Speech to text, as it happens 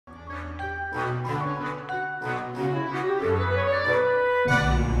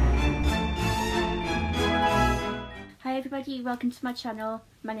everybody, welcome to my channel.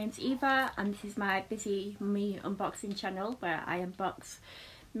 My name's Eva and this is my Busy Mummy unboxing channel where I unbox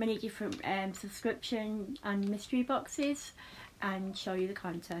many different subscription and mystery boxes and show you the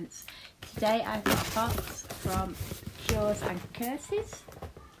contents. Today I've got a box from Cures and Curses,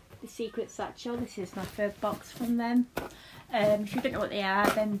 the Secret Satchel. This is my third box from them. If you don't know what they are,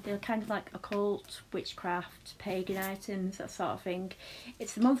 then they're kind of like occult, witchcraft, pagan items, that sort of thing.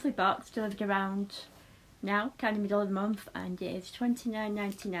 It's a monthly box delivered around now, kind of middle of the month, and it is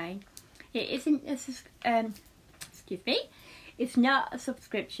 $29.99. It isn't a excuse me, it's not a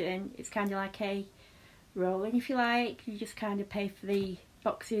subscription. It's kind of like a rolling, if you like. You just kind of pay for the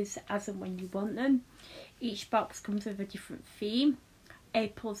boxes as and when you want them. Each box comes with a different theme.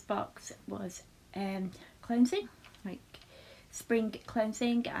 April's box was cleansing, like spring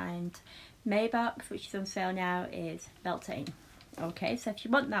cleansing, and May box, which is on sale now, is melting. Okay, so if you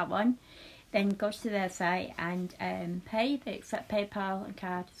want that one, then go to their site and pay. They accept PayPal and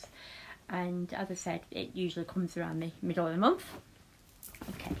cards, and as I said, it usually comes around the middle of the month.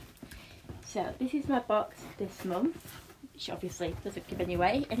 Okay, so this is my box this month, which obviously doesn't give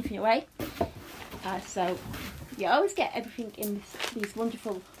anything away. So you always get everything in these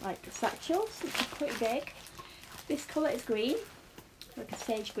wonderful like satchels, which are pretty big. This colour is green, like a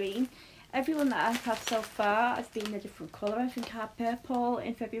sage green. Everyone that I've had so far has been a different colour. I think I had purple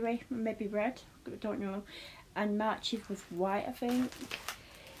in February, maybe red, I don't know. And March's was white, I think.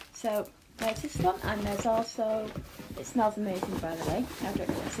 So there's this one, and there's also, it smells amazing by the way. I don't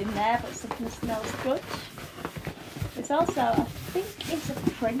know what's in there, but something smells good. There's also, I think it's a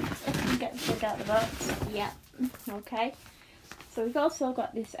print, if I can get the thing out of the box. Yeah, okay. So we've also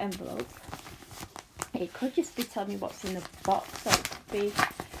got this envelope. It could just be telling me what's in the box, or it could be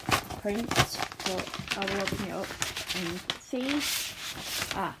print, but I will open it up and see.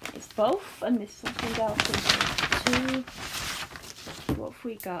 It's both, and there's something else in there too. What have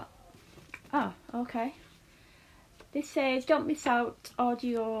we got? Okay. This says don't miss out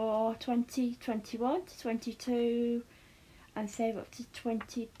audio 2021 to 22 and save up to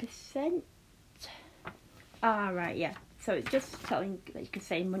 20%. Right, yeah. So it's just telling that you can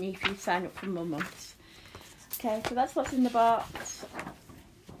save money if you sign up for more months. Okay, so that's what's in the box.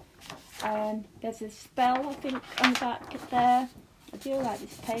 There's a spell, I think, on the back there. I do like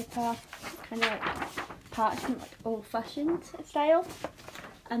this paper, kind of like parchment, like old-fashioned style.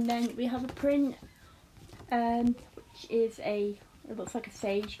 And then we have a print, which is it looks like a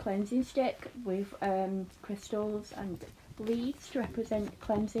sage cleansing stick with crystals and leaves to represent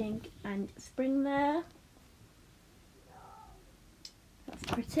cleansing and spring there. That's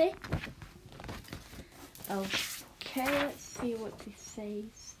pretty. Okay, let's see what this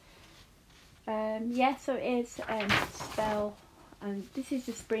says. Yeah, so it is spell, and this is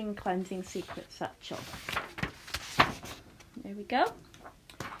the spring cleansing secret satchel. There we go.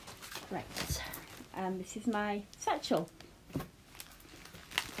 Right, this is my satchel.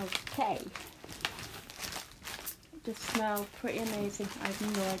 Okay, it does smell pretty amazing. I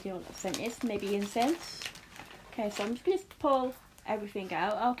have no idea what the scent is. Maybe incense. Okay, so I'm just going to pull everything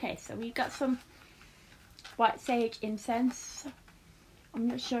out. Okay, so we've got some white sage incense. I'm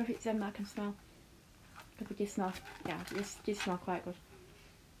not sure if it's them that I can smell. But it does smell, yeah, this did smell quite good.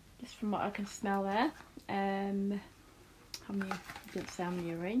 Just from what I can smell there. How many, I didn't say how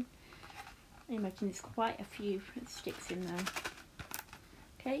many are in. I imagine there's quite a few sticks in there.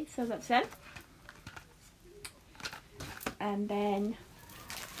 Okay, so that's them. And then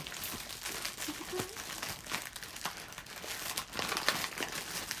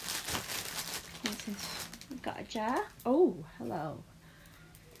we've got a jar. Oh, hello.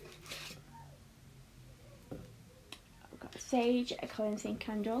 I've got a sage, a cleansing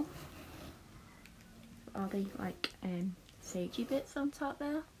candle. All the like sagey bits on top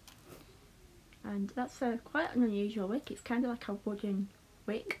there. And that's quite an unusual wick. It's kind of like a wooden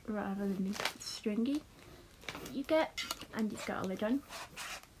wick rather than the stringy that you get, and it's got a lid on,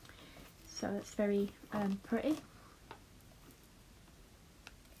 so that's very pretty.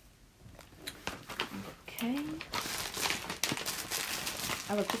 Okay,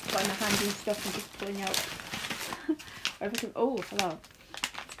 I was just putting my hand in stuff and just pulling out everything. Oh, hello.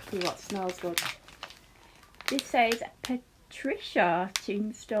 Let's see what smells good. This says Patricia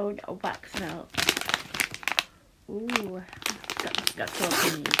Tombstone wax melt. Ooh, got so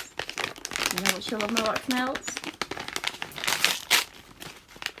many. You know what she'll love my wax melts?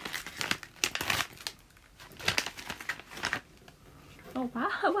 Oh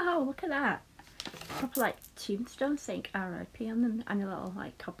wow, look at that. Proper like tombstone saying RIP on them, and a little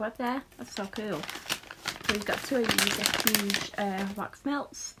like cobweb there. That's so cool. So we've got two of these huge wax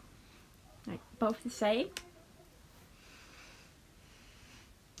melts. Like both the same.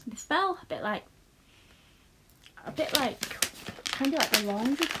 They smell a bit like kind of like the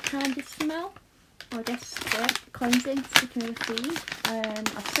laundry kind of smell. Or I guess cleansing, sticking with the feet.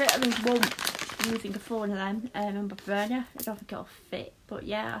 I certainly won't be using a full one of them on my burner. I don't think it'll fit, but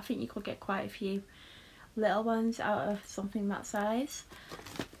yeah, I think you could get quite a few little ones out of something that size.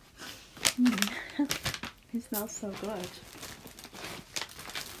 It smells so good.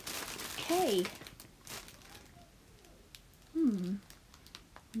 Okay. I'm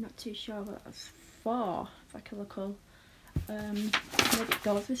not too sure what that's for. It's like a little, maybe it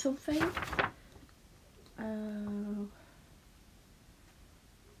goes with something.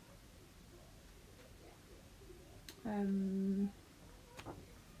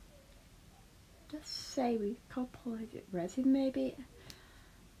 Just say we could pull it resin maybe.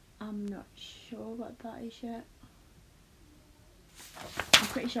 I'm not sure what that is yet. I'm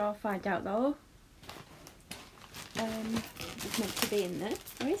pretty sure I'll find out though. It's meant to be in there.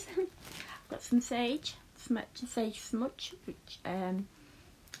 I've got some sage, sage smudge, which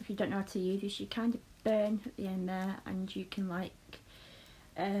if you don't know how to use this, you kind of burn at the end there, and you can like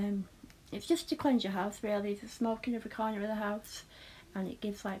it's just to cleanse your house really. There's smoke in every corner of the house, and it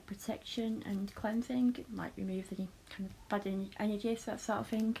gives like protection and cleansing. It like removes any kind of bad energies, that sort of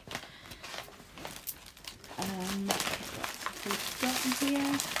thing. What else have we got in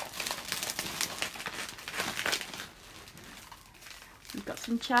here? We've got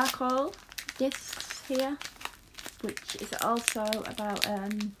some charcoal discs here, which is also about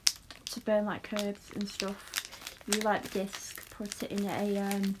to burn like herbs and stuff. You light the disc, put it in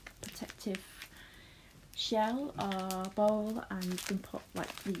a protective shell or bowl, and you can put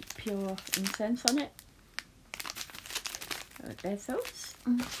like the pure incense on it. So there's those.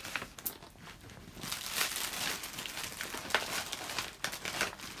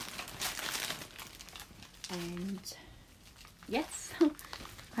 And yes, I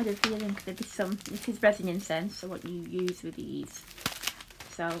had a feeling there'd be some. This is resin incense, so what you use with these.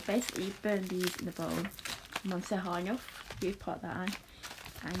 So basically you burn these in the bowl, and once they're hot enough, you put that on,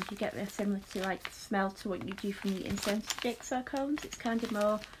 and you get the similar to like smell to what you do from the incense sticks or cones. It's kind of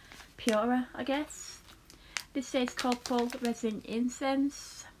more purer, I guess. This says copal resin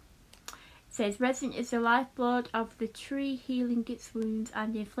incense. It says resin is the lifeblood of the tree, healing its wounds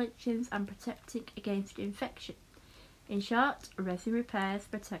and inflictions and protecting against infection. In short, resin repairs,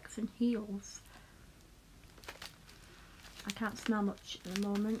 protects and heals. I can't smell much at the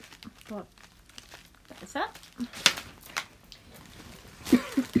moment, but that's that.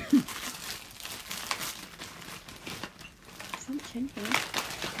 So much in here.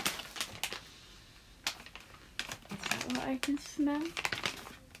 Is that what I can smell?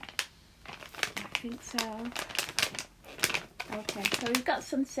 I think so. Okay, so we've got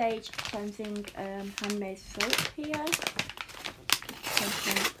some sage cleansing handmade soap here.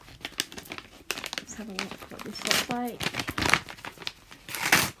 Let's have a look what this looks like.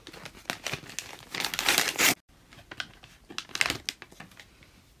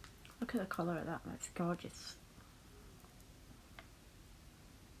 Look at the colour of that, that's gorgeous.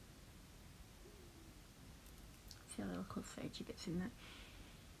 See all the little sagey bits in there.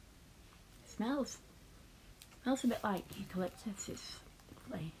 It smells a bit like eucalyptus. It's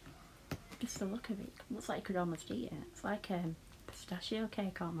lovely. Just the look of it. Looks like you could almost eat it. It's like pistachio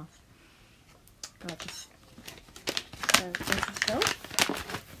cake almost. Gorgeous. So there's the soap.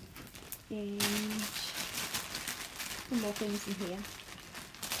 And some more things in here.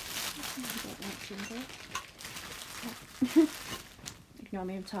 Ignore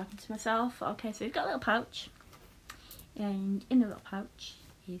me, I'm talking to myself. Okay, so we've got a little pouch. And in the little pouch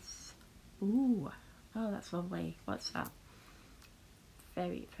is... Ooh. Oh, that's lovely. What's that?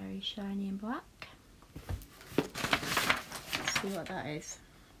 Very, very shiny and black. Let's see what that is.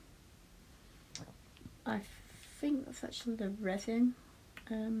 I think that's actually the resin.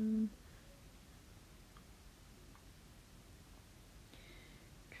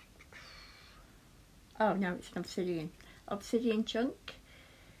 Oh no, it's an obsidian. Obsidian chunk.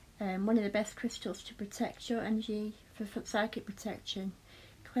 One of the best crystals to protect your energy for psychic protection.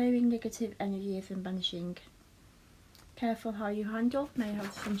 Clearing negative energies and banishing. Careful how you handle. May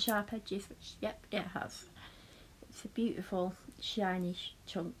have some sharp edges, which, yep, it has. It's a beautiful, shiny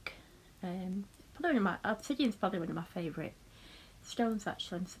chunk. Probably obsidian's probably one of my favourite stones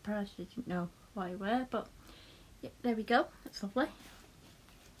actually. I'm surprised I didn't know what I were, but yep, there we go. That's lovely.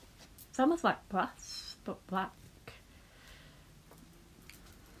 It's almost like brass, but black.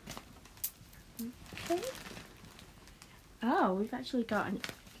 Okay. Oh, we've actually got a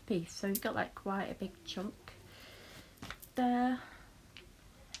piece, so we've got like quite a big chunk there.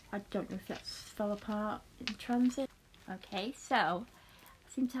 I don't know if that's fell apart in transit. Okay, so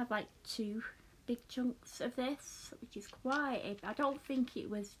seem to have like 2 big chunks of this, which is quite I don't think it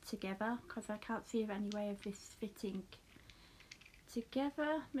was together, because I can't see of any way of this fitting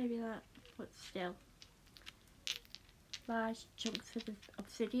together. Maybe that, but still, large chunks of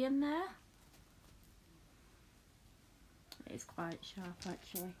obsidian there. It is quite sharp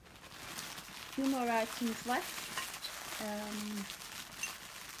actually. 2 more items left.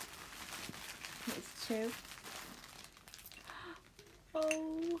 It's 2.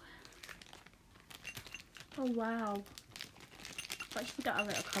 Oh wow, I've actually got a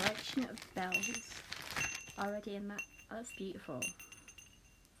little collection of bells already in that. Oh, that's beautiful.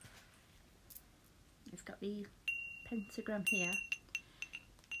 It's got the pentagram here,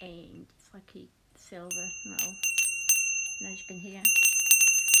 and it's like a silver metal, and as you can hear,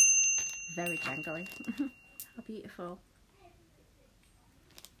 very jangly. How beautiful.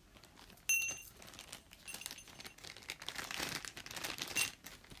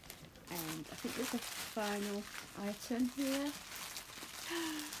 And I think there's a final item here.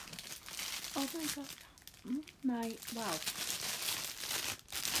 Oh my god. Wow.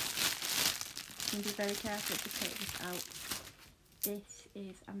 I'm going to be very careful to take this out. This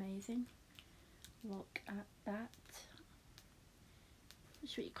is amazing. Look at that. What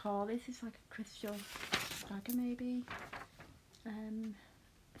should we call this? It's like a crystal dagger maybe.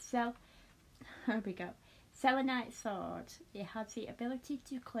 Here we go. Selenite sword. It has the ability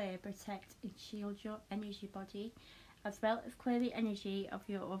to clear, protect and shield your energy body, as well as clear the energy of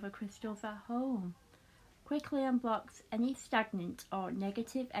your other crystals at home. Quickly unblocks any stagnant or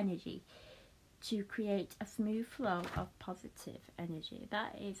negative energy to create a smooth flow of positive energy.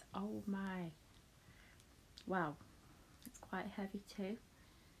 That is, oh my, wow, it's quite heavy too.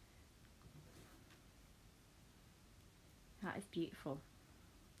 That is beautiful,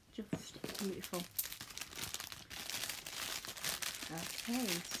 just beautiful. Okay,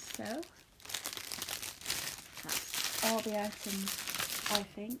 so that's all the items, I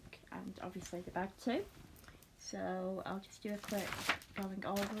think, and obviously the bag too. So I'll just do a quick going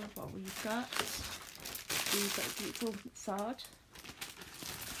over what we've got. We've got a beautiful sword,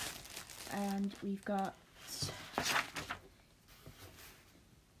 and we've got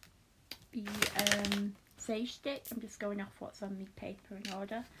the sage stick. I'm just going off what's on the paper in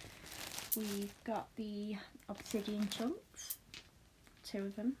order. We've got the obsidian chunks, 2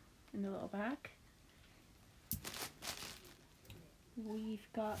 of them in the little bag. We've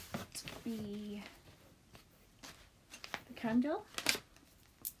got the candle,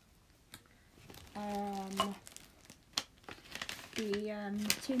 the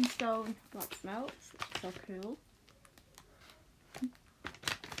tombstone black smelts, which is so cool.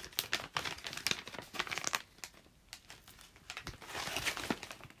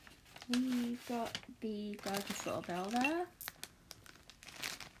 We've got the gorgeous little bell there.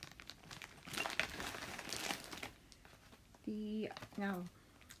 Now,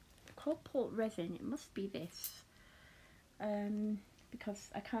 copal resin, it must be this, because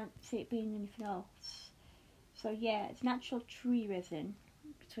I can't see it being anything else. So yeah, it's natural tree resin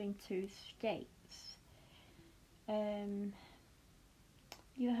between 2 states. You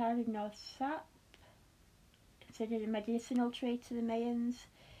have no sap, considered a medicinal tree to the Mayans.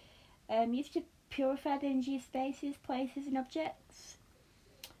 Used to purify the energy of spaces, places and objects.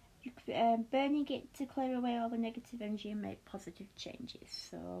 Burning it to clear away all the negative energy and make positive changes.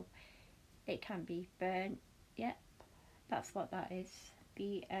 So it can be burnt. Yep, that's what that is.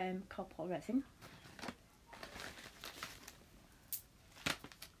 The copal resin.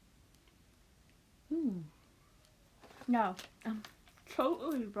 No, I'm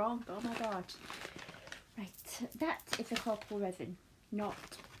totally wrong. Oh my god. Right, that is a copal resin,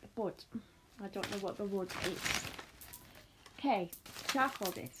 not wood. I don't know what the wood is. Okay,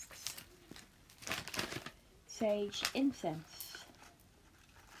 charcoal discs, sage incense,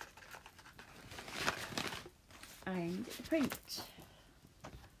 and the print.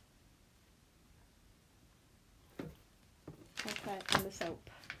 Okay, and the soap.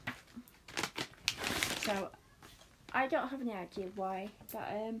 So I don't have any idea why, but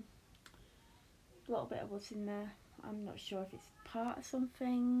a little bit of what's in there. I'm not sure if it's part of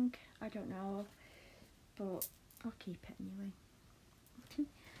something. I don't know, but I'll keep it anyway.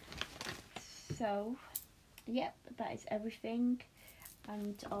 So, yep, that is everything,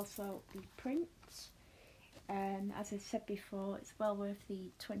 and also the print. As I said before, it's well worth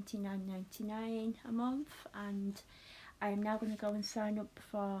the $29.99 a month, and I am now going to go and sign up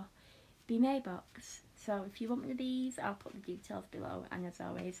for the Maybox. So if you want one of these, I'll put the details below, and as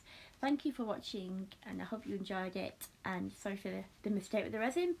always, thank you for watching, and I hope you enjoyed it, and sorry for the mistake with the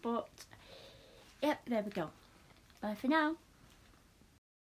resin, but yep, there we go. Bye for now.